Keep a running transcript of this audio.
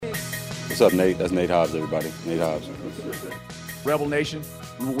What's up, Nate? That's Nate Hobbs, everybody. Nate Hobbs. Rebel Nation,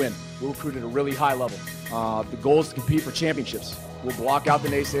 we will win. We'll recruit at a really high level. The goal is to compete for championships. We'll block out the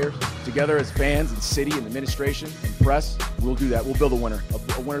naysayers. Together as fans and city and administration and press, we'll do that. We'll build a winner,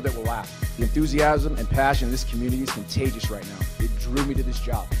 a winner that will last. The enthusiasm and passion in this community is contagious right now. It drew me to this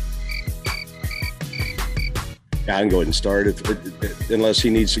job. Yeah, I can go ahead and start unless he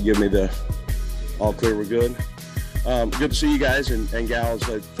needs to give me the all clear, we're good. Good to see you guys and gals.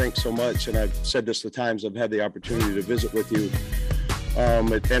 Thanks so much. And I've said this the times I've had the opportunity to visit with you.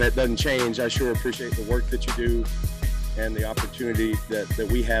 And it doesn't change. I sure appreciate the work that you do and the opportunity that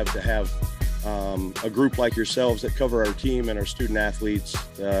we have to have a group like yourselves that cover our team and our student athletes,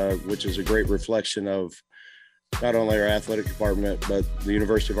 which is a great reflection of not only our athletic department, but the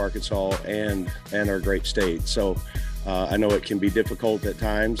University of Arkansas and our great state. So I know it can be difficult at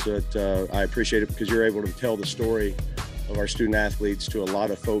times, but I appreciate it because you're able to tell the story of our student athletes to a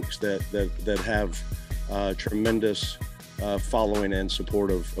lot of folks that have tremendous following and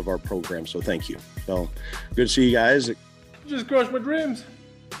support of our program. So thank you. So good to see you guys. Just crushed my dreams.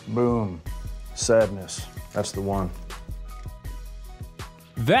 Boom. Sadness. That's the one.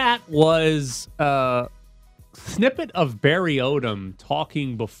 That was a snippet of Barry Odom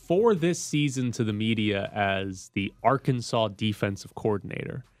talking before this season to the media as the Arkansas defensive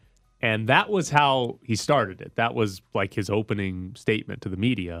coordinator. And that was how he started it. That was like his opening statement to the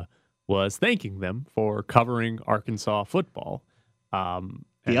media, was thanking them for covering Arkansas football.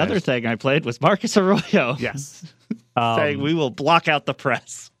 The other thing I played was Marcus Arroyo. Yes. Saying we will block out the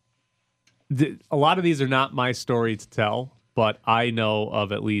press. A lot of these are not my story to tell, but I know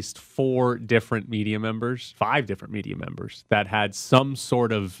of at least 5 different media members that had some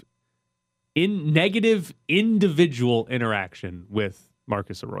sort of negative individual interaction with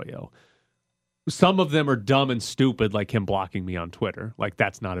Marcus Arroyo. Some of them are dumb and stupid, like him blocking me on Twitter. Like,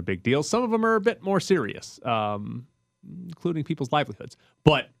 that's not a big deal. Some of them are a bit more serious, including people's livelihoods.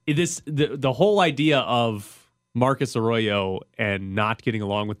 But the whole idea of Marcus Arroyo and not getting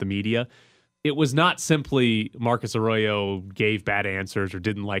along with the media, it was not simply Marcus Arroyo gave bad answers or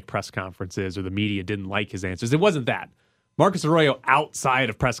didn't like press conferences or the media didn't like his answers. It wasn't that. Marcus Arroyo,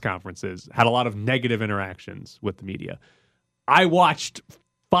 outside of press conferences, had a lot of negative interactions with the media. I watched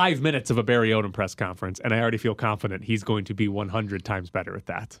 5 minutes of a Barry Odom press conference, and I already feel confident he's going to be 100 times better at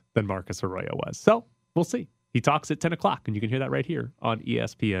that than Marcus Arroyo was. So we'll see. He talks at 10 o'clock, and you can hear that right here on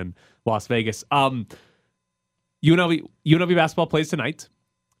ESPN Las Vegas. UNLV basketball plays tonight.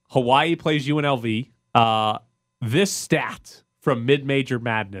 Hawaii plays UNLV. This stat from Mid-Major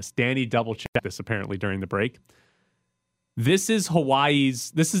Madness, Danny double-checked this apparently during the break. This is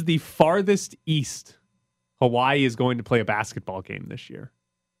the farthest east Hawaii is going to play a basketball game this year.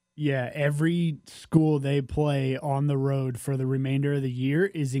 Yeah, every school they play on the road for the remainder of the year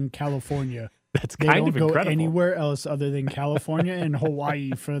is in California. That's kind of incredible. They don't go anywhere else other than California and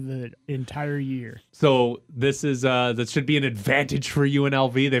Hawaii for the entire year. So this is that should be an advantage for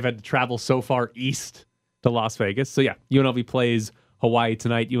UNLV. They've had to travel so far east to Las Vegas. So yeah, UNLV plays Hawaii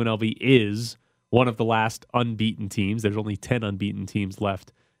tonight. UNLV is one of the last unbeaten teams. There's only 10 unbeaten teams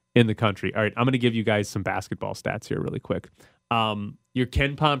left in the country. All right, I'm going to give you guys some basketball stats here really quick. Your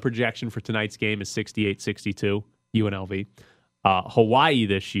KenPom projection for tonight's game is 68-62 UNLV. Hawaii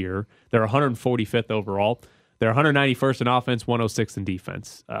this year, they're 145th overall. They're 191st in offense, 106th in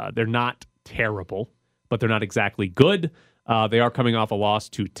defense. They're not terrible, but they're not exactly good. They are coming off a loss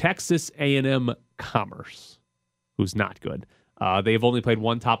to Texas A&M Commerce, who's not good. They've only played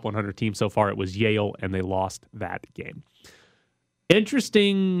one top 100 team so far. It was Yale, and they lost that game.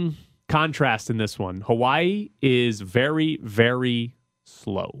 Interesting contrast in this one. Hawaii is very, very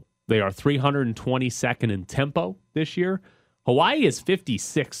slow. They are 322nd in tempo this year. Hawaii is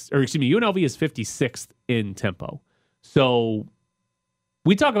 56th, or excuse me, UNLV is 56th in tempo. So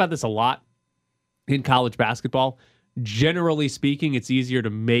we talk about this a lot in college basketball. Generally speaking, it's easier to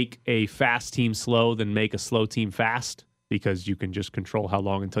make a fast team slow than make a slow team fast because you can just control how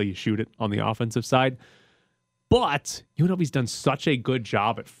long until you shoot it on the offensive side. But UNLV's done such a good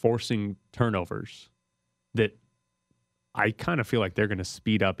job at forcing turnovers that I kind of feel like they're going to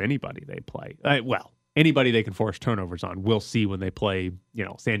speed up anybody they play. Anybody they can force turnovers on. We'll see when they play,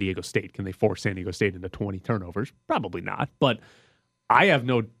 San Diego State. Can they force San Diego State into 20 turnovers? Probably not. But I have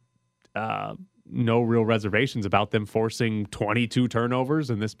no real reservations about them forcing 22 turnovers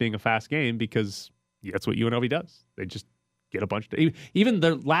and this being a fast game because that's what UNLV does. They just get a bunch of... Even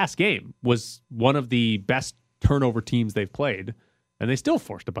their last game was one of the best turnover teams they've played, and they still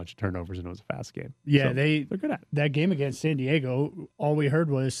forced a bunch of turnovers, and it was a fast game. Yeah, so they're good at it. That game against San Diego, all we heard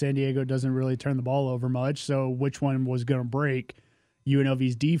was San Diego doesn't really turn the ball over much, so which one was going to break?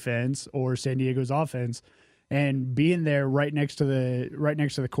 UNLV's defense or San Diego's offense. And being there right next to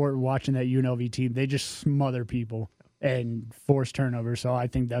the court, watching that UNLV team, they just smother people and force turnovers. So I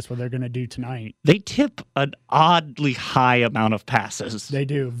think that's what they're going to do tonight. They tip an oddly high amount of passes. They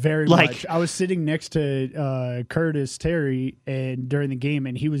do very much. I was sitting next to Curtis Terry and during the game,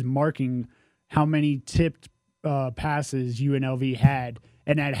 and he was marking how many tipped passes UNLV had.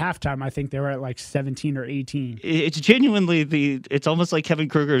 And at halftime, I think they were at like 17 or 18. It's genuinely it's almost like Kevin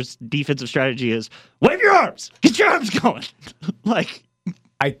Kruger's defensive strategy is wave your arms, get your arms going. Like,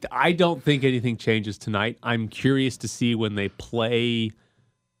 I don't think anything changes tonight. I'm curious to see when they play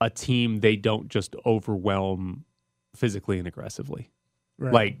a team they don't just overwhelm physically and aggressively.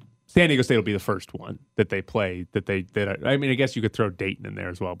 Right. Like San Diego State will be the first one that they play. I mean, I guess you could throw Dayton in there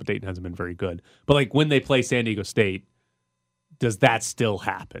as well, but Dayton hasn't been very good. But like when they play San Diego State, does that still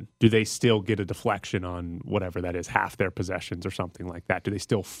happen? Do they still get a deflection on whatever that is, half their possessions or something like that? Do they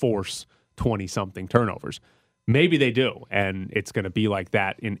still force 20-something turnovers? Maybe they do, and it's going to be like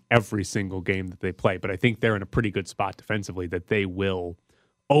that in every single game that they play. But I think they're in a pretty good spot defensively that they will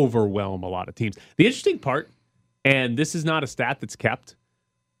overwhelm a lot of teams. The interesting part, and this is not a stat that's kept,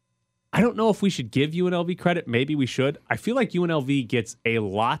 I don't know if we should give UNLV credit. Maybe we should. I feel like UNLV gets a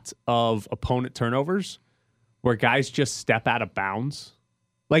lot of opponent turnovers where guys just step out of bounds.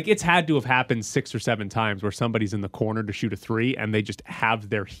 Like, it's had to have happened 6 or 7 times where somebody's in the corner to shoot a three and they just have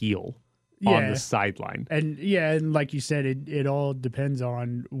their heel on the sideline. And like you said, it all depends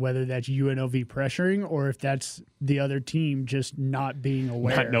on whether that's UNLV pressuring or if that's the other team just not being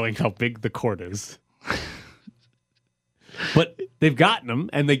aware. Not knowing how big the court is. But they've gotten them,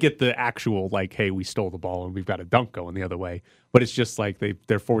 and they get the actual, like, hey, we stole the ball and we've got a dunk going the other way. But it's just like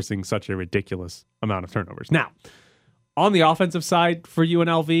they're forcing such a ridiculous amount of turnovers. Now, on the offensive side for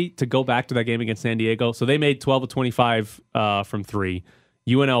UNLV, to go back to that game against San Diego, so they made 12 of 25 from three.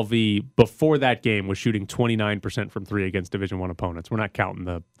 UNLV, before that game, was shooting 29% from three against Division I opponents. We're not counting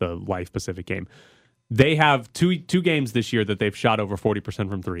the Life Pacific game. They have two games this year that they've shot over 40%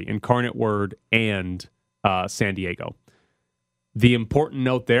 from three, Incarnate Word and San Diego. The important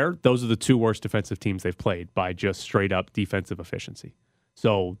note there, those are the two worst defensive teams they've played by just straight-up defensive efficiency.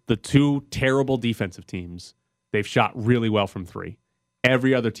 So the two terrible defensive teams, they've shot really well from three.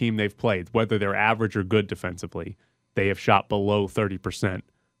 Every other team they've played, whether they're average or good defensively, they have shot below 30%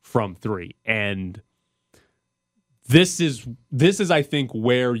 from three. And this is, I think,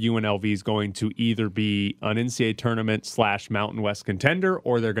 where UNLV is going to either be an NCAA tournament / Mountain West contender,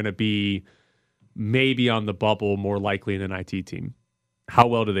 or they're going to be maybe on the bubble, more likely an NIT team. How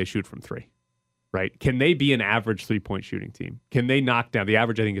well do they shoot from three? Right? Can they be an average three-point shooting team? Can they knock down? The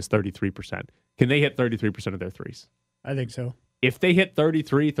average, I think, is 33%. Can they hit 33% of their threes? I think so. If they hit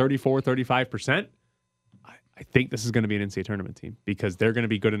 33, 34, 35%, I think this is going to be an NCAA tournament team because they're going to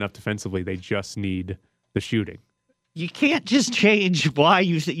be good enough defensively. They just need the shooting. You can't just change why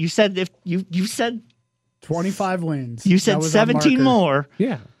you said if you said 25 wins. You said 17 more.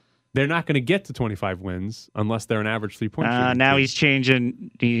 Yeah. They're not going to get to 25 wins unless they're an average three-point shooting now team.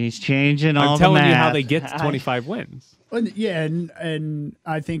 he's changing all the math. I'm telling you how they get to 25 wins. Yeah, and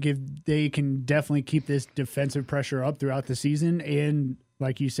I think if they can definitely keep this defensive pressure up throughout the season and,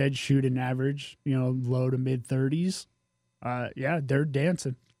 like you said, shoot an average, low to mid-30s, they're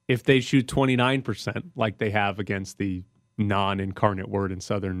dancing. If they shoot 29% like they have against the non-Incarnate Word and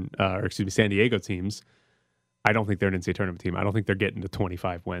San Diego teams, I don't think they're an NCAA tournament team. I don't think they're getting to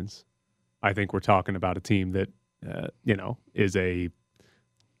 25 wins. I think we're talking about a team that, is a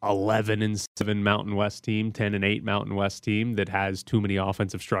 11-7 Mountain West team, 10-8 Mountain West team that has too many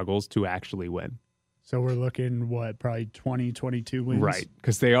offensive struggles to actually win. So we're looking, probably 20, 22 wins? Right,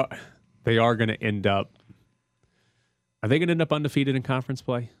 because they are going to end up. Are they going to end up undefeated in conference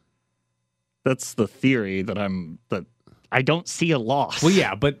play? That's the theory that I don't see a loss. Well,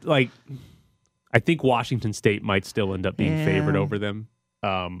 yeah, but I think Washington State might still end up being favored over them.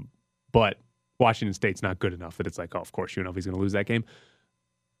 But Washington State's not good enough that it's like, oh, of course, UNLV's going to lose that game.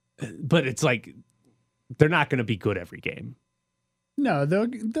 But it's like they're not going to be good every game. No,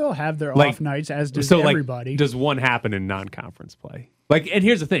 they'll have their off nights, as does everybody. Does one happen in non-conference play? And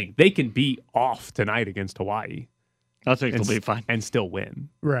here's the thing: they can be off tonight against Hawaii. I think they'll be fine and still win.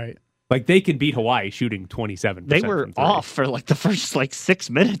 Right. They can beat Hawaii shooting 27%. They were off for the first 6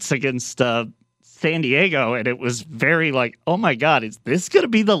 minutes against San Diego, and it was very oh my God, is this going to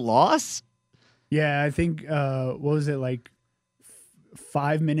be the loss? Yeah, I think what was it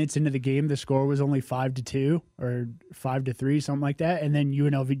 5 minutes into the game, the score was only 5-2 or 5-3, something like that, and then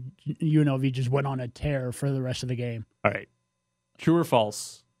UNLV just went on a tear for the rest of the game. All right, true or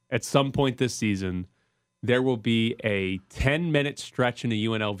false? At some point this season, there will be a 10-minute stretch in a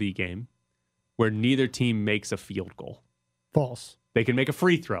UNLV game where neither team makes a field goal. False. They can make a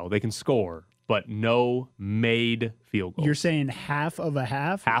free throw. They can score, but no made field goals. You're saying half of a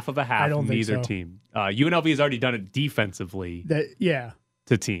half? Half of a half, I don't think neither so. team. UNLV has already done it defensively Yeah.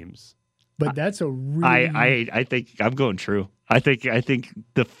 to teams. But that's a really... I think I'm going true. I think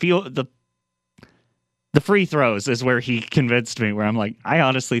the free throws is where he convinced me, where I'm like, I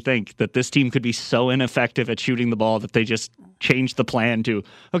honestly think that this team could be so ineffective at shooting the ball that they just changed the plan to,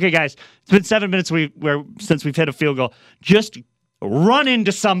 okay, guys, it's been 7 minutes since we've hit a field goal. Just run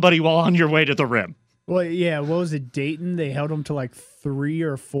into somebody while on your way to the rim. Well, yeah, what was it, Dayton? They held them to like 3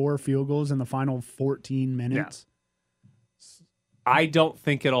 or 4 field goals in the final 14 minutes. I don't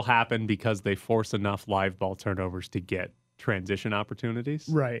think it'll happen because they force enough live ball turnovers to get transition opportunities.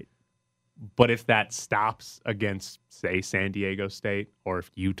 Right. But if that stops against, say, San Diego State, or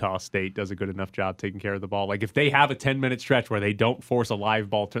if Utah State does a good enough job taking care of the ball, like if they have a 10-minute stretch where they don't force a live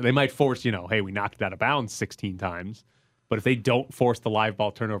ball they might force, hey, we knocked it out of bounds 16 times. But if they don't force the live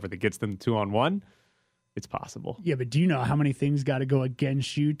ball turnover that gets them 2-on-1, it's possible. Yeah, but do you know how many things got to go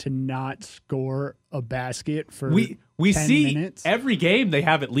against you to not score a basket for we 10 see minutes? Every game they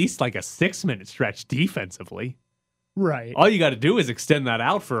have at least like a 6-minute stretch defensively. Right. All you got to do is extend that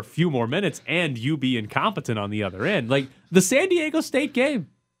out for a few more minutes and you be incompetent on the other end. Like the San Diego State game.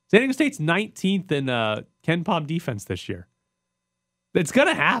 San Diego State's 19th in Ken Pom defense this year. It's going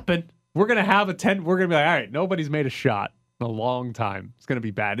to happen. We're going to have we're going to be like, all right, nobody's made a shot in a long time. It's going to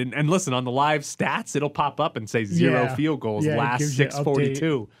be bad. And listen, on the live stats, it'll pop up and say 0 field goals, last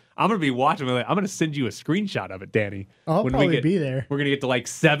 6:42. I'm going to be watching. I'm going to send you a screenshot of it, Danny. I'll probably be there. We're going to get to like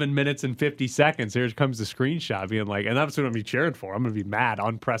 7 minutes and 50 seconds. Here comes the screenshot being like, and that's what I'm going to be cheering for. I'm going to be mad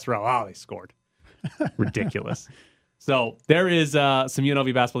on press row. Oh, they scored. Ridiculous. So there is some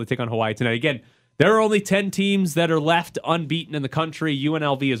UNLV basketball to take on Hawaii tonight. Again, there are only 10 teams that are left unbeaten in the country.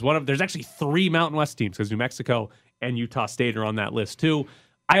 UNLV is one of them. There's actually 3 Mountain West teams because New Mexico and Utah State are on that list too.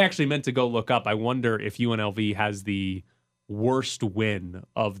 I actually meant to go look up. I wonder if UNLV has the worst win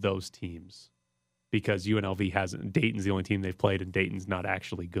of those teams because UNLV hasn't. Dayton's the only team they've played, and Dayton's not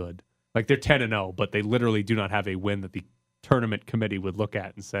actually good. Like they're 10-0, but they literally do not have a win that the tournament committee would look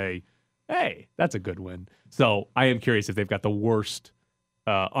at and say, hey, that's a good win. So I am curious if they've got the worst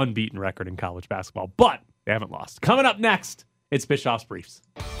unbeaten record in college basketball, but they haven't lost. Coming up next, it's Bischoff's Briefs.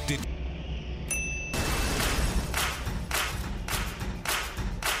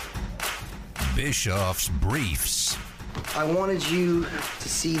 Bischoff's Briefs. I wanted you to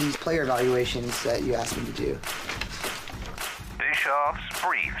see these player evaluations that you asked me to do. Bischoff's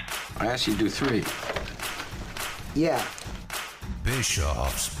Briefs. I asked you to do 3. Yeah.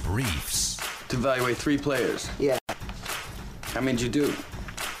 Bischoff's Briefs. To evaluate 3 players. Yeah. How many did you do?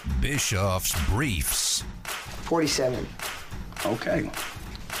 Bischoff's Briefs. 47. Okay.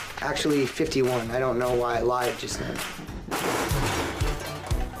 Actually, 51. I don't know why I lied just now.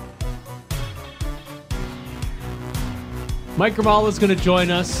 Mike Grimala is going to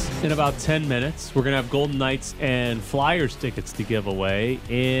join us in about 10 minutes. We're going to have Golden Knights and Flyers tickets to give away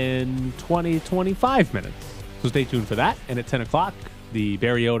in 25 minutes. So stay tuned for that. And at 10 o'clock, the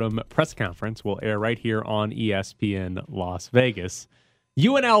Barry Odom press conference will air right here on ESPN Las Vegas.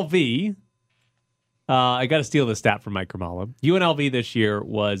 UNLV, I got to steal this stat from Mike Grimala. UNLV this year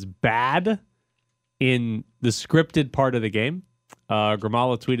was bad in the scripted part of the game.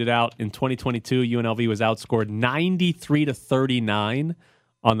 Grimala tweeted out in 2022, UNLV was outscored 93-39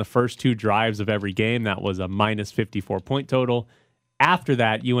 on the first 2 drives of every game. That was a minus 54 point total. After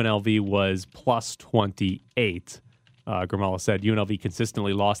that, UNLV was plus 28. Grimala said UNLV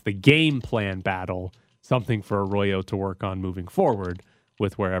consistently lost the game plan battle, something for Arroyo to work on moving forward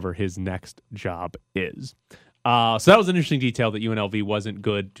with wherever his next job is. So that was an interesting detail that UNLV wasn't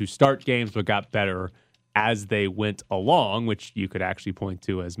good to start games, but got better as they went along, which you could actually point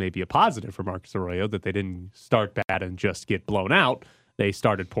to as maybe a positive for Marcus Arroyo, that they didn't start bad and just get blown out. They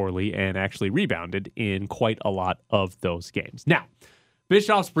started poorly and actually rebounded in quite a lot of those games. Now,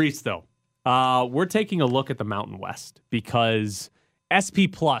 Bischoff's Briefs, though. We're taking a look at the Mountain West because SP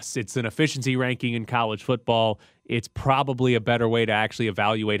Plus, it's an efficiency ranking in college football. It's probably a better way to actually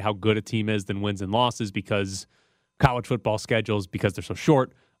evaluate how good a team is than wins and losses because college football schedules, because they're so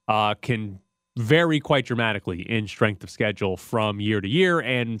short, can vary quite dramatically in strength of schedule from year to year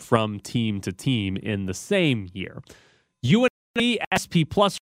and from team to team in the same year. UNLV SP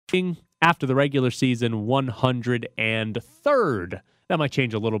Plus ranking after the regular season 103rd. That might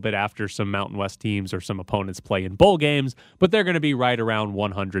change a little bit after some Mountain West teams or some opponents play in bowl games, but they're going to be right around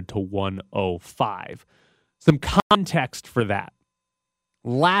 100 to 105. Some context for that.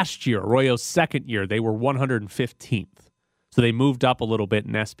 Last year, Arroyo's second year, they were 115th. So they moved up a little bit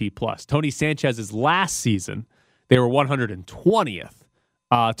in SP+. Tony Sanchez's last season, they were 120th.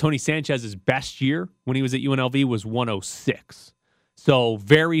 Tony Sanchez's best year when he was at UNLV was 106. So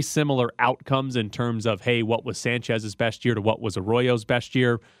very similar outcomes in terms of, hey, what was Sanchez's best year to what was Arroyo's best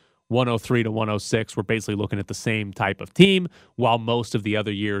year? 103 to 106. We're basically looking at the same type of team, while most of the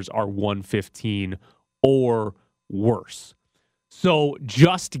other years are 115 or worse. So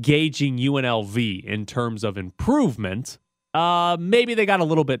just gauging UNLV in terms of improvement, maybe they got a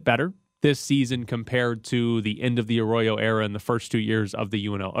little bit better this season compared to the end of the Arroyo era and the first 2 years of the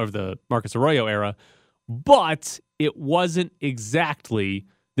the Marcus Arroyo era, but it wasn't exactly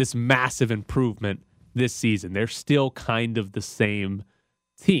this massive improvement this season. They're still kind of the same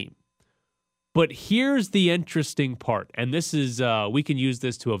team. But here's the interesting part, and this is we can use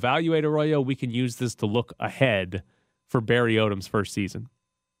this to evaluate Arroyo. We can use this to look ahead for Barry Odom's first season.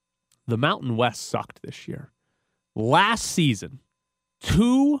 The Mountain West sucked this year. Last season,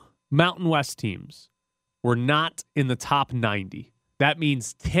 2 Mountain West teams were not in the top 90. That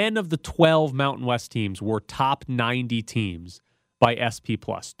means 10 of the 12 Mountain West teams were top 90 teams by SP+.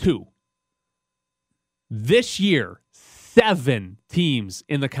 2. This year, 7 teams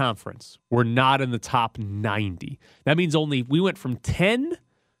in the conference were not in the top 90. That means we went from 10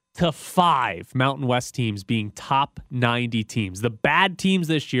 to 5 Mountain West teams being top 90 teams. The bad teams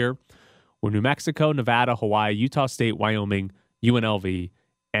this year were New Mexico, Nevada, Hawaii, Utah State, Wyoming, UNLV,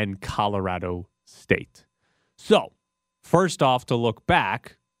 and Colorado State. So, first off, to look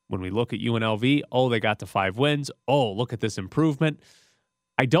back, when we look at UNLV, they got to 5 wins. Look at this improvement.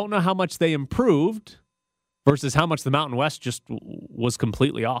 I don't know how much they improved versus how much the Mountain West just was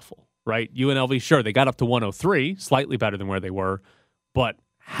completely awful, right? UNLV, sure, they got up to 103, slightly better than where they were, but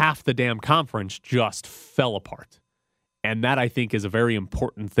half the damn conference just fell apart. And that, I think, is a very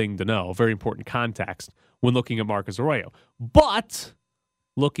important thing to know, a very important context when looking at Marcus Arroyo. But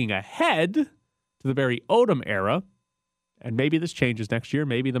looking ahead to the Barry Odom era, and maybe this changes next year,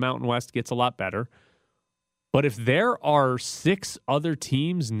 maybe the Mountain West gets a lot better, but if there are 6 other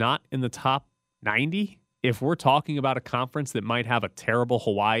teams not in the top 90, if we're talking about a conference that might have a terrible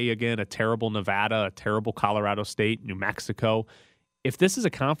Hawaii again, a terrible Nevada, a terrible Colorado State, New Mexico, if this is a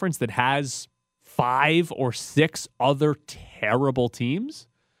conference that has 5 or 6 other terrible teams,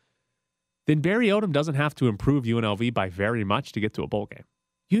 then Barry Odom doesn't have to improve UNLV by very much to get to a bowl game.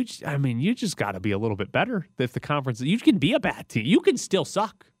 You just got to be a little bit better. If the conference, you can be a bad team. You can still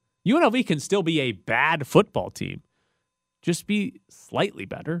suck. UNLV can still be a bad football team. Just be slightly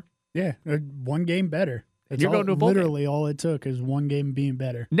better. Yeah, 1 game better. You're going to a bowl game. Literally all it took is 1 game being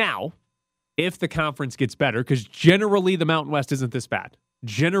better. Now, if the conference gets better, because generally the Mountain West isn't this bad.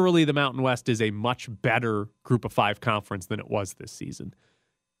 Generally, the Mountain West is a much better Group of 5 conference than it was this season.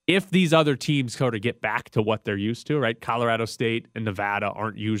 If these other teams sort of get back to what they're used to, right? Colorado State and Nevada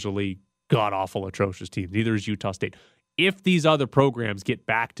aren't usually god-awful, atrocious teams. Neither is Utah State. If these other programs get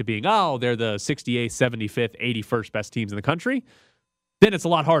back to being, they're the 68th, 75th, 81st best teams in the country, then it's a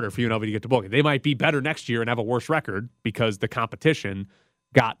lot harder for UNLV to get to bowl game. They might be better next year and have a worse record because the competition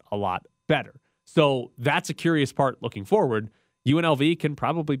got a lot better. So that's a curious part looking forward. UNLV can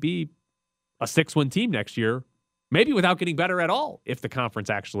probably be a 6-win team next year, maybe without getting better at all if the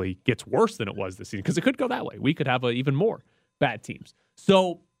conference actually gets worse than it was this season, because it could go that way. We could have even more bad teams.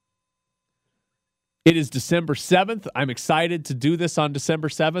 So it is December 7th. I'm excited to do this on December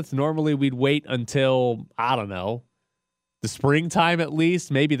 7th. Normally we'd wait until, the springtime at least,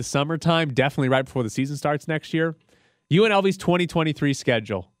 maybe the summertime, definitely right before the season starts next year. UNLV's 2023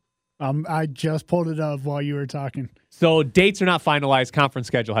 schedule. I just pulled it up while you were talking. So dates are not finalized. Conference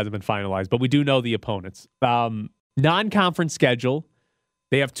schedule hasn't been finalized, but we do know the opponents. Non-conference schedule,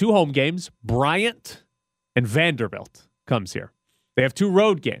 they have 2 home games. Bryant and Vanderbilt comes here. They have 2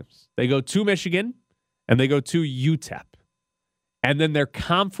 road games. They go to Michigan and they go to UTEP. And then their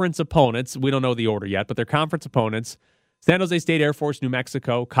conference opponents, we don't know the order yet, but their conference opponents, San Jose State, Air Force, New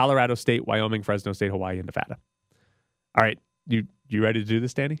Mexico, Colorado State, Wyoming, Fresno State, Hawaii, and Nevada. All right. You ready to do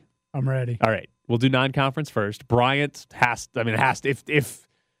this, Danny? I'm ready. All right. We'll do non-conference first. Bryant has to, if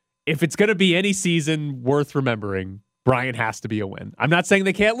it's going to be any season worth remembering, Bryant has to be a win. I'm not saying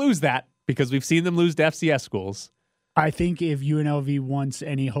they can't lose that because we've seen them lose to FCS schools. I think if UNLV wants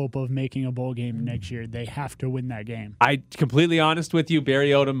any hope of making a bowl game next year, they have to win that game. I completely honest with you, Barry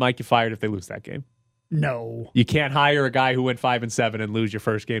Odom might get fired if they lose that game. No. You can't hire a guy who went 5-7 and lose your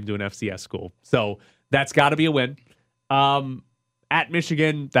first game to an FCS school. So that's got to be a win. At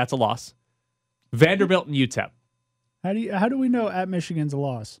Michigan, that's a loss. Vanderbilt and UTEP. How do we know at Michigan's a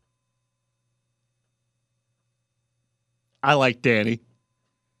loss? I like Danny.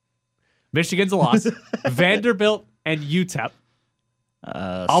 Michigan's a loss. Vanderbilt and UTEP.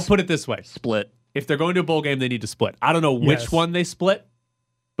 I'll put it this way. Split. If they're going to a bowl game, they need to split. I don't know which Yes. one they split,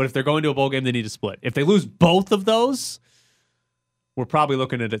 but if they're going to a bowl game, they need to split. If they lose both of those, we're probably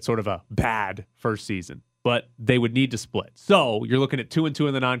looking at it sort of a bad first season, but they would need to split. So you're looking at 2-2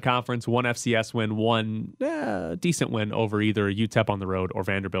 in the non-conference, one FCS win, one decent win over either UTEP on the road or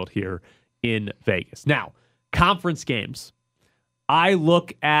Vanderbilt here in Vegas. Now, conference games. I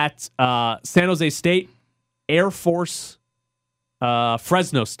look at San Jose State, Air Force,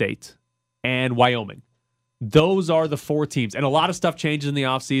 Fresno State, and Wyoming. Those are the four teams. And a lot of stuff changes in the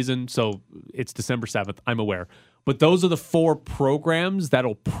offseason, so it's December 7th, I'm aware. But those are the four programs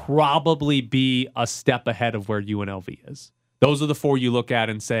that'll probably be a step ahead of where UNLV is. Those are the four you look at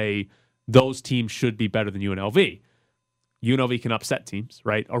and say, those teams should be better than UNLV. UNLV can upset teams,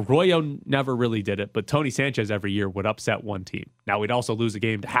 right? Arroyo never really did it, but Tony Sanchez every year would upset one team. Now, we'd also lose a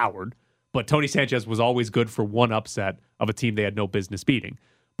game to Howard, but Tony Sanchez was always good for one upset of a team they had no business beating.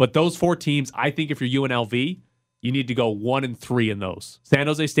 But those four teams, I think if you're UNLV, you need to go 1-3 in those. San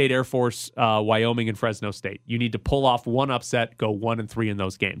Jose State, Air Force, Wyoming, and Fresno State. You need to pull off one upset, go 1-3 in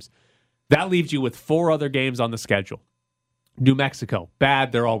those games. That leaves you with four other games on the schedule. New Mexico,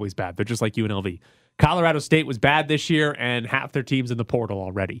 bad. They're always bad. They're just like UNLV. Colorado State was bad this year, and half their team's in the portal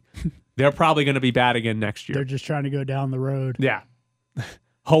already. They're probably going to be bad again next year. They're just trying to go down the road. Yeah.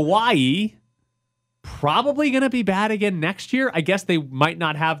 Hawaii, probably going to be bad again next year. I guess they might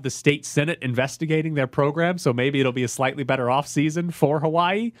not have the state senate investigating their program, so maybe it'll be a slightly better offseason for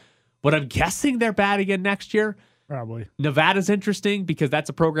Hawaii. But I'm guessing they're bad again next year. Probably. Nevada's interesting because that's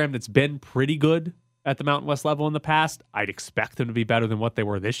a program that's been pretty good at the Mountain West level in the past. I'd expect them to be better than what they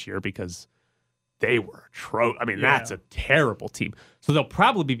were this year because they were that's a terrible team. So they'll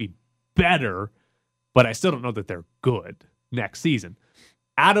probably be better, but I still don't know that they're good next season.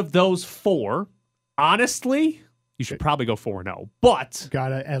 Out of those four, honestly, you should probably go 4-0, but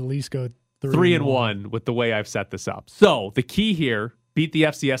gotta at least go 3-1 with the way I've set this up. So the key here: beat the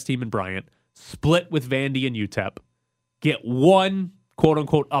FCS team in Bryant, split with Vandy and UTEP, get one quote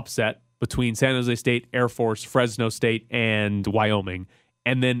unquote upset between San Jose State, Air Force, Fresno State, and Wyoming,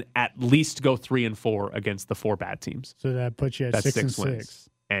 and then at least go 3-4 against the four bad teams. So that puts you at That's 6 wins. 6.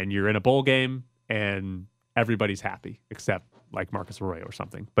 And you're in a bowl game, and everybody's happy except like Marcus Arroyo or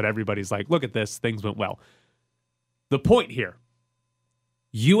something. But everybody's like, look at this, things went well. The point here,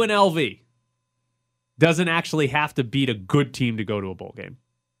 UNLV doesn't actually have to beat a good team to go to a bowl game.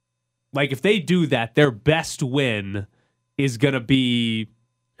 Like if they do that, their best win is going to be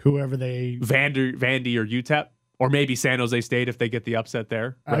whoever they Vandy or UTEP, or maybe San Jose State if they get the upset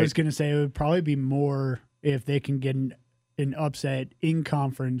there. Right? I was going to say it would probably be more if they can get an upset in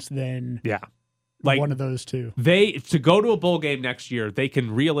conference than like one of those two. To go to a bowl game next year, they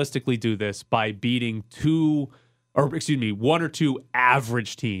can realistically do this by beating one or two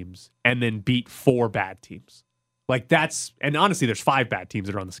average teams and then beat four bad teams. Like and honestly, there's 5 bad teams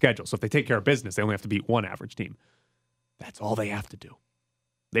that are on the schedule. So if they take care of business, they only have to beat one average team. That's all they have to do.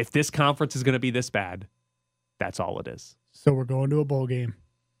 If this conference is going to be this bad, that's all it is. So we're going to a bowl game.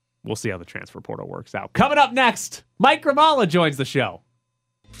 We'll see how the transfer portal works out. Coming up next, Mike Grimala joins the show.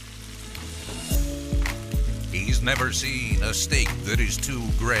 He's never seen a steak that is too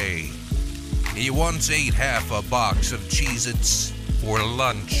gray. He once ate half a box of Cheez-Its for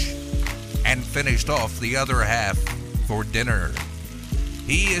lunch and finished off the other half for dinner.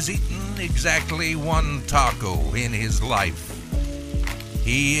 He has eaten exactly one taco in his life.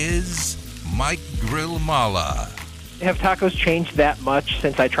 He is Mike Grimala. Have tacos changed that much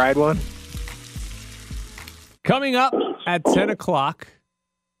since I tried one? Coming up at 10 o'clock.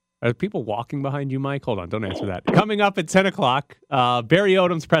 Are people walking behind you, Mike? Hold on, don't answer that. Coming up at 10 o'clock, Barry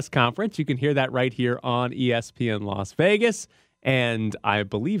Odom's press conference. You can hear that right here on ESPN Las Vegas. And I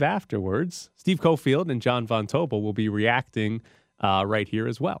believe afterwards, Steve Cofield and John Von Tobel will be reacting right here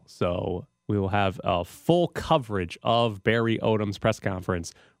as well. So we will have a full coverage of Barry Odom's press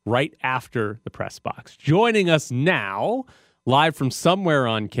conference right after the press box. Joining us now, live from somewhere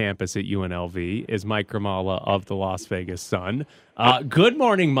on campus at UNLV, is Mike Grimala of the Las Vegas Sun. Good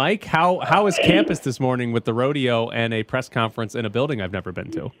morning, Mike. How is campus this morning with the rodeo and a press conference in a building I've never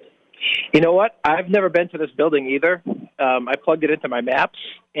been to? You know what? I've never been to this building either. I plugged it into my maps,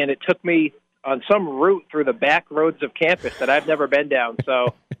 and it took me on some route through the back roads of campus that I've never been down.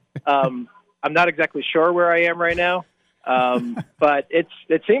 So I'm not exactly sure where I am right now, but it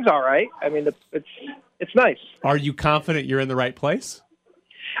seems all right. I mean, it's nice. Are you confident you're in the right place?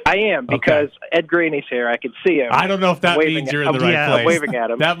 I am, because Ed Greeney's here. I can see him. I don't know if that means you're in the right place. I'm waving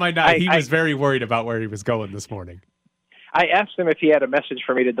at him. That might not. He was very worried about where he was going this morning. I asked him if he had a message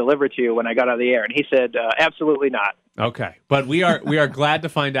for me to deliver to you when I got on the air, and he said, absolutely not. Okay, but we are glad to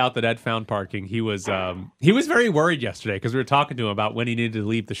find out that Ed found parking. He was very worried yesterday because we were talking to him about when he needed to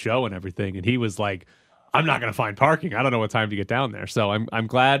leave the show and everything, and he was like, "I'm not going to find parking. I don't know what time to get down there." So I'm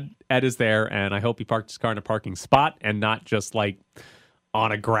glad Ed is there, and I hope he parked his car in a parking spot and not just like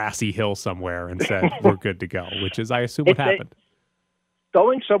on a grassy hill somewhere and said we're good to go, which is, I assume, what happened.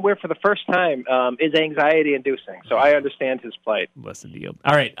 Going somewhere for the first time is anxiety-inducing, so I understand his plight. Listen to you.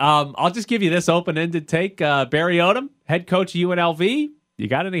 All right, I'll just give you this open-ended take. Barry Odom, head coach of UNLV. You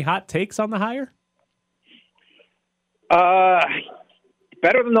got any hot takes on the hire?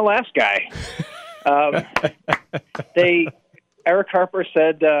 Better than the last guy. Eric Harper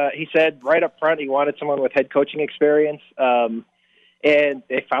said he said right up front he wanted someone with head coaching experience, and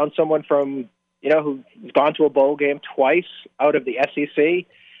they found someone from who's gone to a bowl game twice out of the SEC.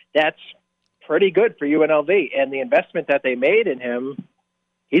 That's pretty good for UNLV. And the investment that they made in him,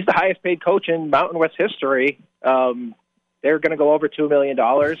 he's the highest paid coach in Mountain West history. They're going to go over $2 million.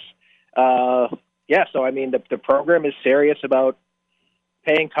 So, I mean, the program is serious about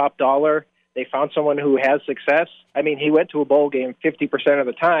paying top dollar. They found someone who has success. I mean, he went to a bowl game 50% of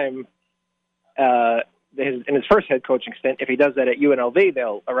the time. In his first head coaching stint, if he does that at UNLV,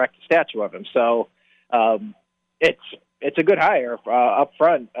 they'll erect a statue of him. So it's a good hire up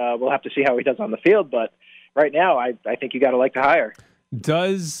front. We'll have to see how he does on the field, but right now I think you got to like the hire.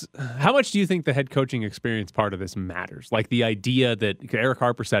 How much do you think the head coaching experience part of this matters? Like the idea that Eric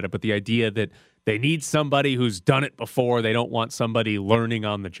Harper said it, but the idea that they need somebody who's done it before. They don't want somebody learning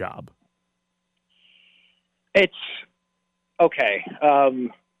on the job. It's okay.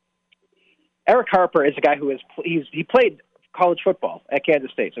 Eric Harper is a guy who he played college football at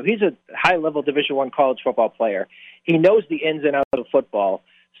Kansas State, so he's a high-level Division I college football player. He knows the ins and outs of football.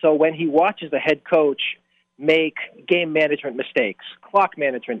 So when he watches the head coach make game management mistakes, clock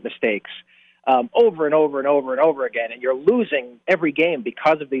management mistakes, over and over and over and over again, and you're losing every game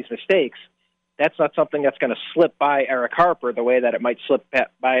because of these mistakes, that's not something that's going to slip by Eric Harper the way that it might slip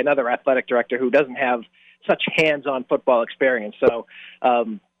by another athletic director who doesn't have such hands-on football experience. So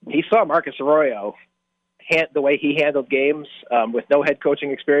he saw Marcus Arroyo, the way he handled games with no head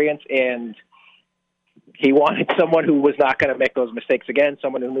coaching experience, and he wanted someone who was not going to make those mistakes again,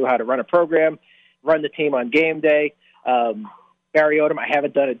 someone who knew how to run a program, run the team on game day. Barry Odom, I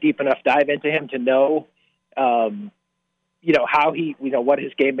haven't done a deep enough dive into him to know, how he, what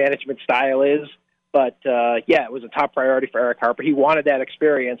his game management style is. But, it was a top priority for Eric Harper. He wanted that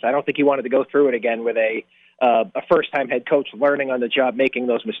experience. I don't think he wanted to go through it again with a first-time head coach learning on the job, making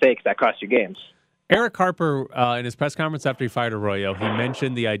those mistakes that cost you games. Eric Harper, in his press conference after he fired Arroyo, he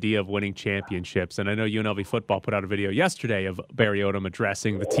mentioned the idea of winning championships. And I know UNLV football put out a video yesterday of Barry Odom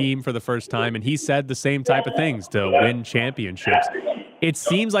addressing the team for the first time, and he said the same type of things, to win championships. It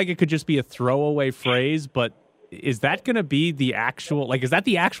seems like it could just be a throwaway phrase, but is that going to be the actual, is that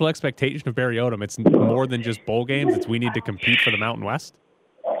the actual expectation of Barry Odom? It's more than just bowl games. It's we need to compete for the Mountain West?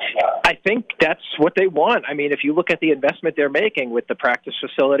 I think that's what they want. I mean, if you look at the investment they're making with the practice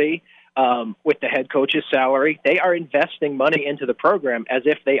facility, with the head coach's salary, they are investing money into the program as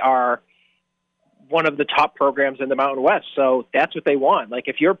if they are one of the top programs in the Mountain West. So that's what they want. Like,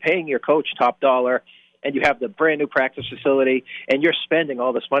 if you're paying your coach top dollar and you have the brand new practice facility and you're spending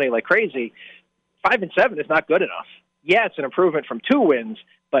all this money like crazy, 5-7 is not good enough. Yeah, it's an improvement from 2 wins,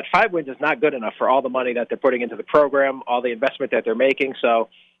 but 5 wins is not good enough for all the money that they're putting into the program, all the investment that they're making. So,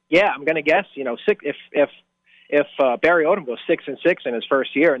 yeah, I'm going to guess, if Barry Odom goes 6-6 in his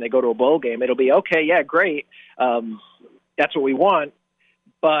first year and they go to a bowl game, it'll be okay. Yeah, great. That's what we want,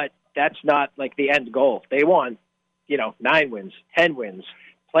 but that's not like the end goal. They want, 9 wins, 10 wins,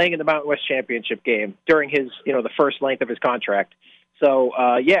 playing in the Mountain West Championship game during his, the first length of his contract. So,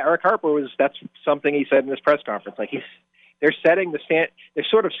 Eric Harper that's something he said in his press conference. Like, they're setting the stand. They're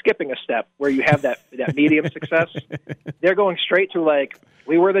sort of skipping a step where you have that medium success. They're going straight to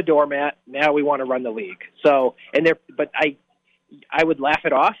we were the doormat. Now we want to run the league. So, but I would laugh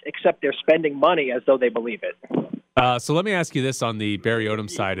it off, except they're spending money as though they believe it. So let me ask you this on the Barry Odom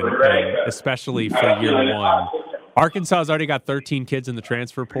side, and especially for year one. Arkansas has already got 13 kids in the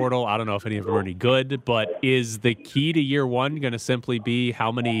transfer portal. I don't know if any of them are any good, but is the key to year one going to simply be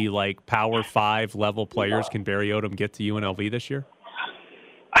how many Power 5 level players can Barry Odom get to UNLV this year?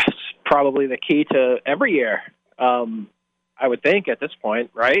 It's probably the key to every year, I would think at this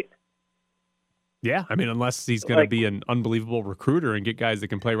point, right? Yeah, I mean, unless he's going to be an unbelievable recruiter and get guys that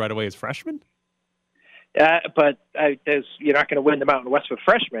can play right away as freshmen. But you're not going to win the Mountain West with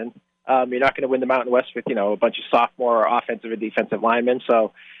freshmen. You're not going to win the Mountain West with, a bunch of sophomore offensive and defensive linemen.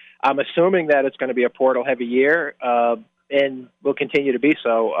 So I'm assuming that it's going to be a portal-heavy year. and will continue to be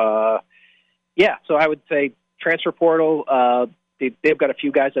so. Yeah, so I would say transfer portal. They've got a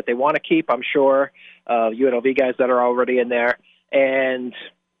few guys that they want to keep, I'm sure. UNLV guys that are already in there. And,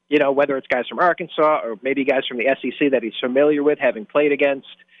 you know, whether it's guys from Arkansas or maybe guys from the SEC that he's familiar with, having played against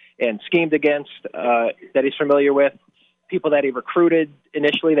and schemed against, that he's familiar with, people that he recruited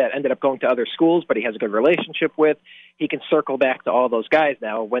initially that ended up going to other schools, but he has a good relationship with. He can circle back to all those guys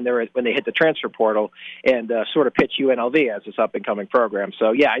now when they hit the transfer portal and sort of pitch UNLV as this up-and-coming program.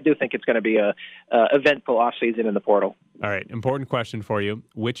 So, yeah, I do think it's going to be a eventful offseason in the portal. All right, important question for you.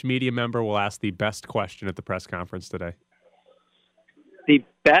 Which media member will ask the best question at the press conference today? The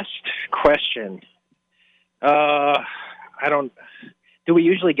best question? Do we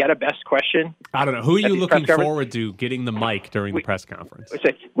usually get a best question? I don't know. Who are you looking forward to getting the mic during the press conference?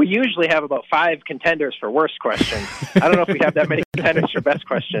 We usually have about 5 contenders for worst question. I don't know if we have that many contenders for best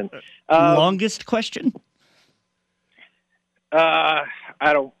question. Longest question? I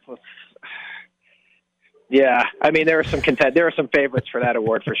don't. Yeah, I mean there are some favorites for that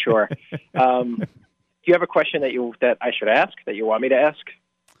award for sure. Do you have a question that I should ask that you want me to ask?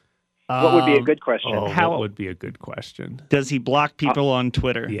 What would be a good question? What would be a good question? Does he block people on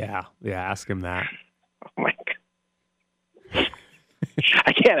Twitter? Yeah, ask him that. Oh my God.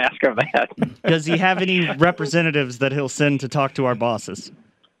 I can't ask him that. Does he have any representatives that he'll send to talk to our bosses?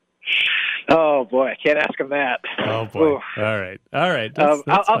 Oh boy, I can't ask him that. Oh boy. Ooh. All right. That's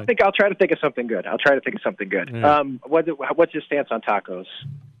I'll try to think of something good. Yeah. What's his stance on tacos?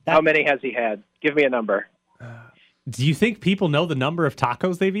 How many has he had? Give me a number. Do you think people know the number of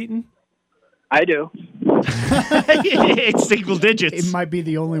tacos they've eaten? I do. It's single digits. It might be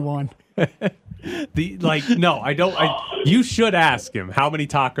the only one. No, I don't. You should ask him, how many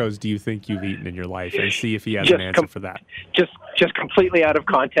tacos do you think you've eaten in your life, and see if he has an answer for that. Just completely out of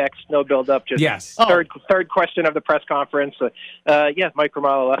context, no build up. Just yes. Third question of the press conference. Mike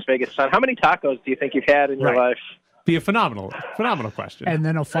Grimala, Las Vegas Sun. How many tacos do you think you've had in your life? Be a phenomenal question. And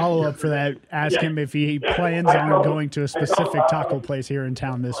then a follow-up for that, ask him if he plans on going to a specific taco place here in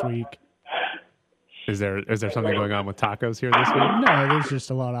town this week. Is there something going on with tacos here this week? No, there's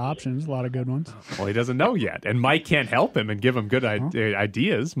just a lot of options, a lot of good ones. Well, he doesn't know yet. And Mike can't help him and give him good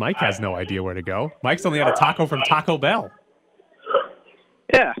ideas. Mike has no idea where to go. Mike's only had a taco from Taco Bell.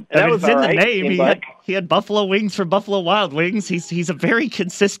 Yeah, that was in right, the name. He had buffalo wings from Buffalo Wild Wings. He's a very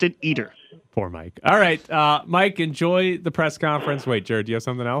consistent eater. Poor Mike. All right, Mike, enjoy the press conference. Wait, Jared, do you have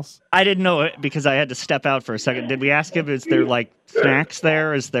something else? I didn't know it because I had to step out for a second. Did we ask him, is there snacks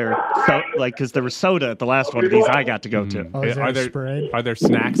there? Is there because there was soda at the last one of these I got to go to? Oh, Are there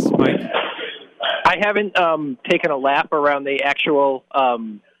snacks, Mike? I haven't taken a lap around the actual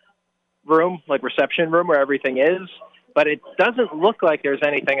room, like reception room where everything is, but it doesn't look like there's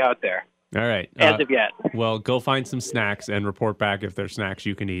anything out there. All right. As of yet. Well, go find some snacks and report back if there's snacks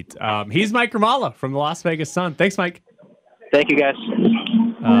you can eat. He's Mike Grimala from the Las Vegas Sun. Thanks, Mike. Thank you, guys.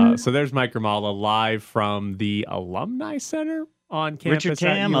 So there's Mike Grimala live from the Alumni Center on campus. Richard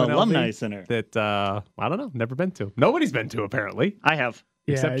Tam Alumni Center. That, I don't know, never been to. Nobody's been to, apparently. I have.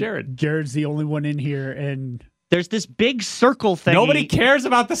 Except Jared. Jared's the only one in here, and there's this big circle thing. Nobody cares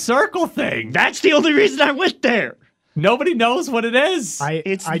about the circle thing. That's the only reason I went there. Nobody knows what it is.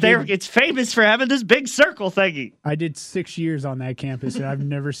 It's famous for having this big circle thingy. I did 6 years on that campus, and I've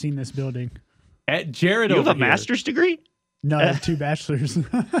never seen this building. Jared, you have a master's degree? No, I have 2 bachelors.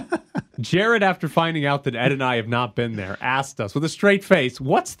 Jared, after finding out that Ed and I have not been there, asked us with a straight face,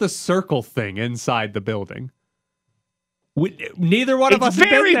 "What's the circle thing inside the building?" Neither one of us have been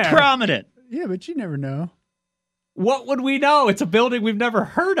there. It's very prominent. Yeah, but you never know. What would we know? It's a building we've never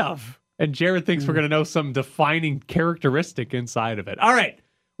heard of. And Jared thinks we're going to know some defining characteristic inside of it. All right,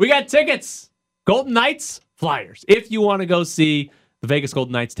 we got tickets. Golden Knights, Flyers. If you want to go see the Vegas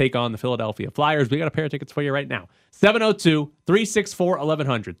Golden Knights take on the Philadelphia Flyers, we got a pair of tickets for you right now.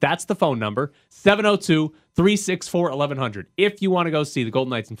 702-364-1100. That's the phone number. 702-364-1100. If you want to go see the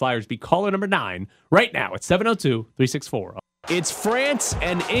Golden Knights and Flyers, be caller number 9 right now at 702-364-1100. It's France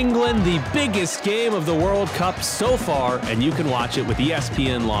and England, the biggest game of the World Cup so far, and you can watch it with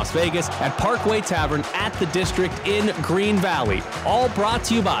ESPN Las Vegas at Parkway Tavern at the District in Green Valley. All brought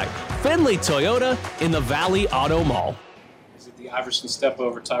to you by Finley Toyota in the Valley Auto Mall. Is it the Iverson step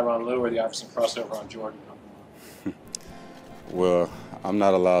over Tyronn Lue or the Iverson crossover on Jordan? Well, I'm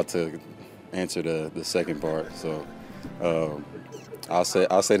not allowed to answer the second part, so I'll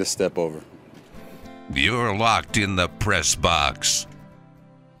say the step over. You're locked in the press box.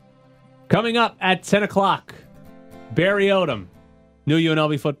 Coming up at 10 o'clock, Barry Odom, new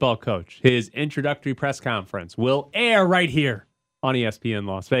UNLV football coach. His introductory press conference will air right here on ESPN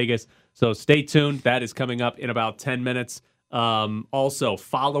Las Vegas. So stay tuned. That is coming up in about 10 minutes. Also,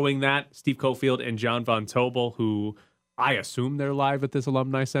 following that, Steve Cofield and John Von Tobel, who I assume they're live at this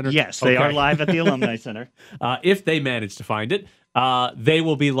Alumni Center. Yes, they are live at the Alumni Center. If they manage to find it, they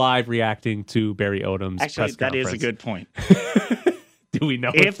will be live reacting to Barry Odom's press that conference. is a good point. Do we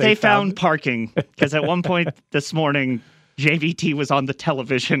know if they found parking? Because at one point this morning, JVT was on the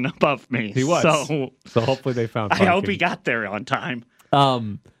television above me. He was. So hopefully they found parking. I hope he got there on time.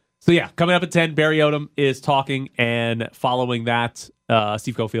 So yeah, coming up at 10, Barry Odom is talking, and following that,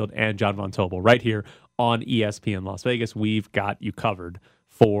 Steve Cofield and John Von Tobel right here on ESPN Las Vegas. We've got you covered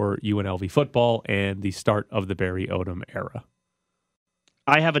for UNLV football and the start of the Barry Odom era.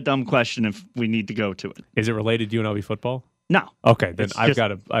 I have a dumb question if we need to go to it. Is it related to UNLV football? No. Okay, then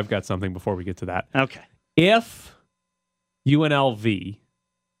I've got something before we get to that. Okay. If UNLV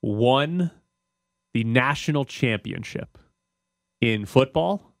won the national championship in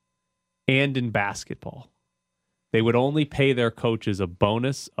football and in basketball, they would only pay their coaches a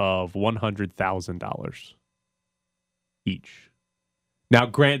bonus of $100,000 each. Now,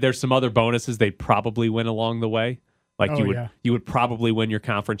 there's some other bonuses they'd probably win along the way. Like you would probably win your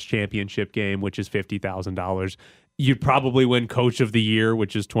conference championship game, which is $50,000. You'd probably win Coach of the Year,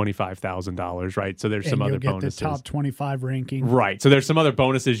 which is $25,000, right? So there's some other bonuses. The top 25 ranking. Right. So there's some other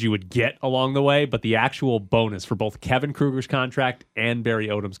bonuses you would get along the way, but the actual bonus for both Kevin Kruger's contract and Barry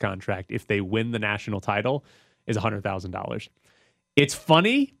Odom's contract, if they win the national title, is $100,000. It's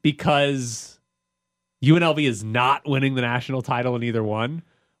funny because UNLV is not winning the national title in either one,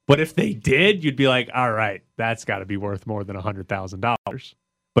 but if they did, you'd be like, all right, that's got to be worth more than $100,000.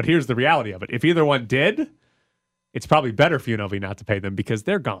 But here's the reality of it. If either one did, it's probably better for UNLV not to pay them because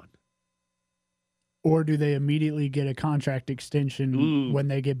they're gone. Or do they immediately get a contract extension when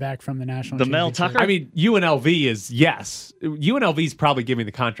they get back from the national championship? Mel Tucker? I mean, UNLV is, yes. UNLV is probably giving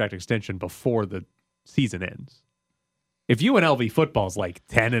the contract extension before the season ends. If UNLV football is like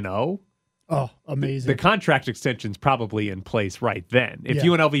 10-0, oh, amazing. The contract extension's probably in place right then. If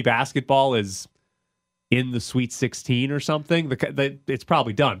UNLV basketball is in the Sweet 16 or something, it's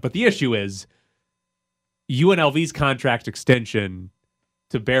probably done. But the issue is UNLV's contract extension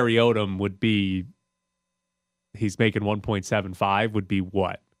to Barry Odom would be, he's making 1.75, would be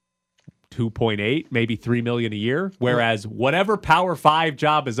what? 2.8, maybe $3 million a year. Whereas whatever Power 5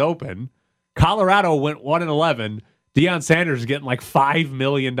 job is open, Colorado went 1-11. Deion Sanders is getting like $5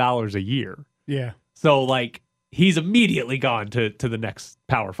 million a year. Yeah. So like he's immediately gone to the next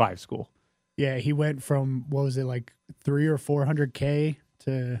Power 5 school. Yeah, he went from, what was it, like 300 or 400K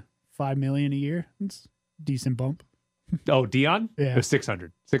to $5 million a year. It's a decent bump. Oh, Deion? Yeah. It was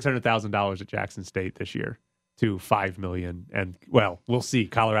 $600,000 at Jackson State this year to $5 million. And well, we'll see.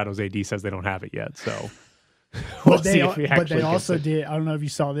 Colorado's AD says they don't have it yet, so we'll see if we actually. But they also did. I don't know if you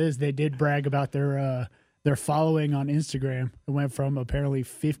saw this. They did brag about their following on Instagram. It went from apparently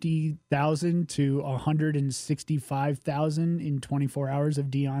 50,000 to 165,000 in 24 hours of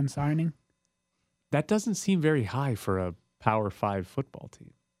Deion signing. That doesn't seem very high for a Power 5 football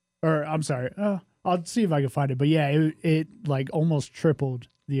team. Or I'm sorry. I'll see if I can find it. But yeah, it like almost tripled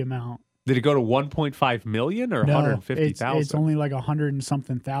the amount. Did it go to 1.5 million or 150,000? It's only like 100 and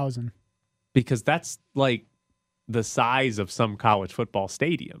something thousand. Because that's like the size of some college football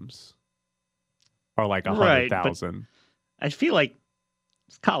stadiums. Are like 100,000. Right, I feel like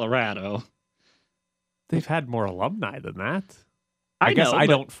it's Colorado. They've had more alumni than that. I guess know, I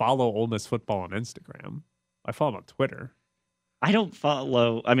don't follow Ole Miss football on Instagram. I follow them on Twitter. I don't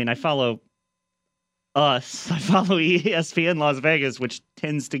follow. I mean, I follow us. I follow ESPN Las Vegas, which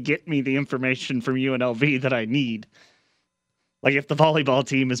tends to get me the information from UNLV that I need. Like if the volleyball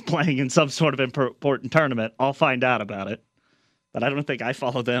team is playing in some sort of important tournament, I'll find out about it. But I don't think I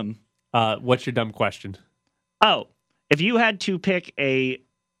follow them. What's your dumb question? Oh, if you had to pick a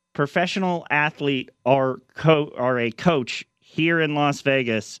professional athlete or a coach here in Las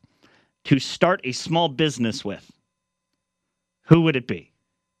Vegas to start a small business with, who would it be?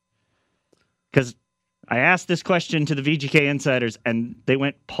 Because I asked this question to the VGK insiders, and they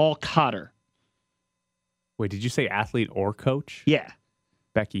went Paul Cotter. Wait, did you say athlete or coach? Yeah.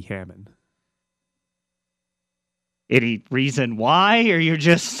 Becky Hammon. Any reason why, or you're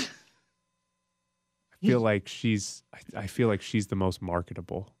just... I feel like she's the most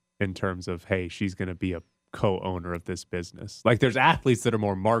marketable in terms of, hey, she's going to be a co-owner of this business. Like there's athletes that are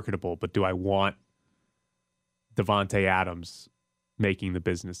more marketable, but do I want Devontae Adams making the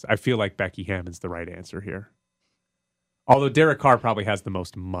business? I feel like Becky Hammon's the right answer here. Although Derek Carr probably has the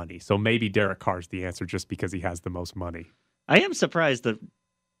most money. So maybe Derek Carr's the answer just because he has the most money. I am surprised that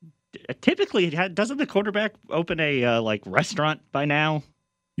typically doesn't the quarterback open a restaurant by now?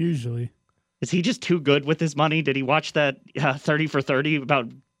 Usually. Is he just too good with his money? Did he watch that 30 for 30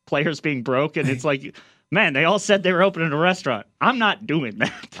 about players being broke? And it's like, man, they all said they were opening a restaurant. I'm not doing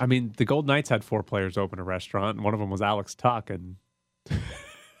that. I mean, the Golden Knights had 4 players open a restaurant, and one of them was Alex Tuck, and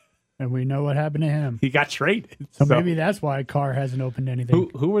we know what happened to him. he got traded. So maybe that's why Carr hasn't opened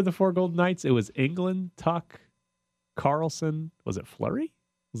anything. Who were the 4 Golden Knights? It was England, Tuck, Carlson. Was it Fleury?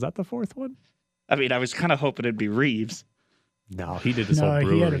 Was that the 4th one? I mean, I was kind of hoping it'd be Reeves. No, he did this whole he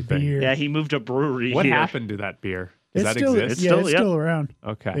brewery had a thing. beer. Yeah, he moved a brewery What here. happened to that beer? Does It's that still, exist? Yeah, it's still around.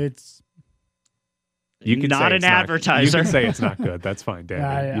 Okay. It's You can Not say an it's advertiser. You can say it's not good. That's fine,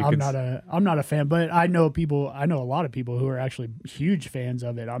 Dan. I'm not a fan, but I know a lot of people who are actually huge fans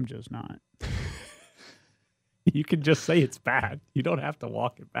of it. I'm just not. You can just say it's bad. You don't have to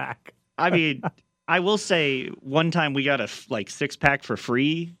walk it back. I mean, I will say one time we got a 6-pack for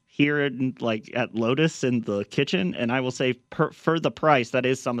free here at Lotus in the kitchen, and I will say for the price, that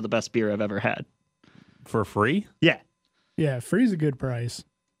is some of the best beer I've ever had. For free? Yeah. Yeah, free's a good price.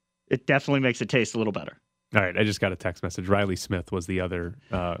 It definitely makes it taste a little better. All right, I just got a text message. Riley Smith was the other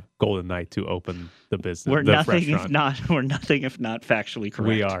Golden Knight to open the business. We're the nothing restaurant. we're nothing if not factually correct.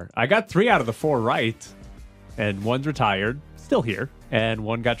 We are. I got 3 out of the 4 right, and one's retired, still here, and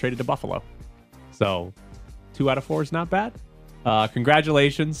one got traded to Buffalo. So 2 out of 4 is not bad.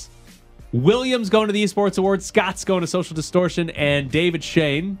 Congratulations. Williams going to the Esports Awards, Scott's going to Social Distortion, and David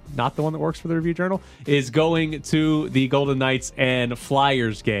Shane, not the one that works for the Review Journal, is going to the Golden Knights and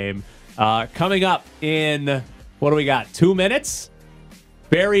Flyers game. Coming up in, what do we got, 2 minutes?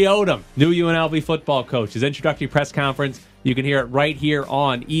 Barry Odom, new UNLV football coach, his introductory press conference. You can hear it right here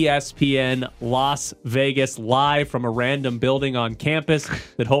on ESPN Las Vegas, live from a random building on campus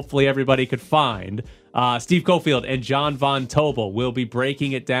that hopefully everybody could find. Steve Cofield and John Von Tobel will be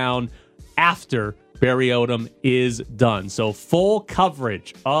breaking it down after Barry Odom is done. So full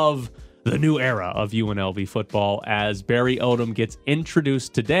coverage of the new era of UNLV football as Barry Odom gets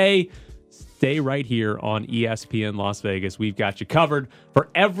introduced today. Stay right here on ESPN Las Vegas. We've got you covered for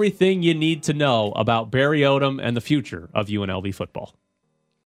everything you need to know about Barry Odom and the future of UNLV football.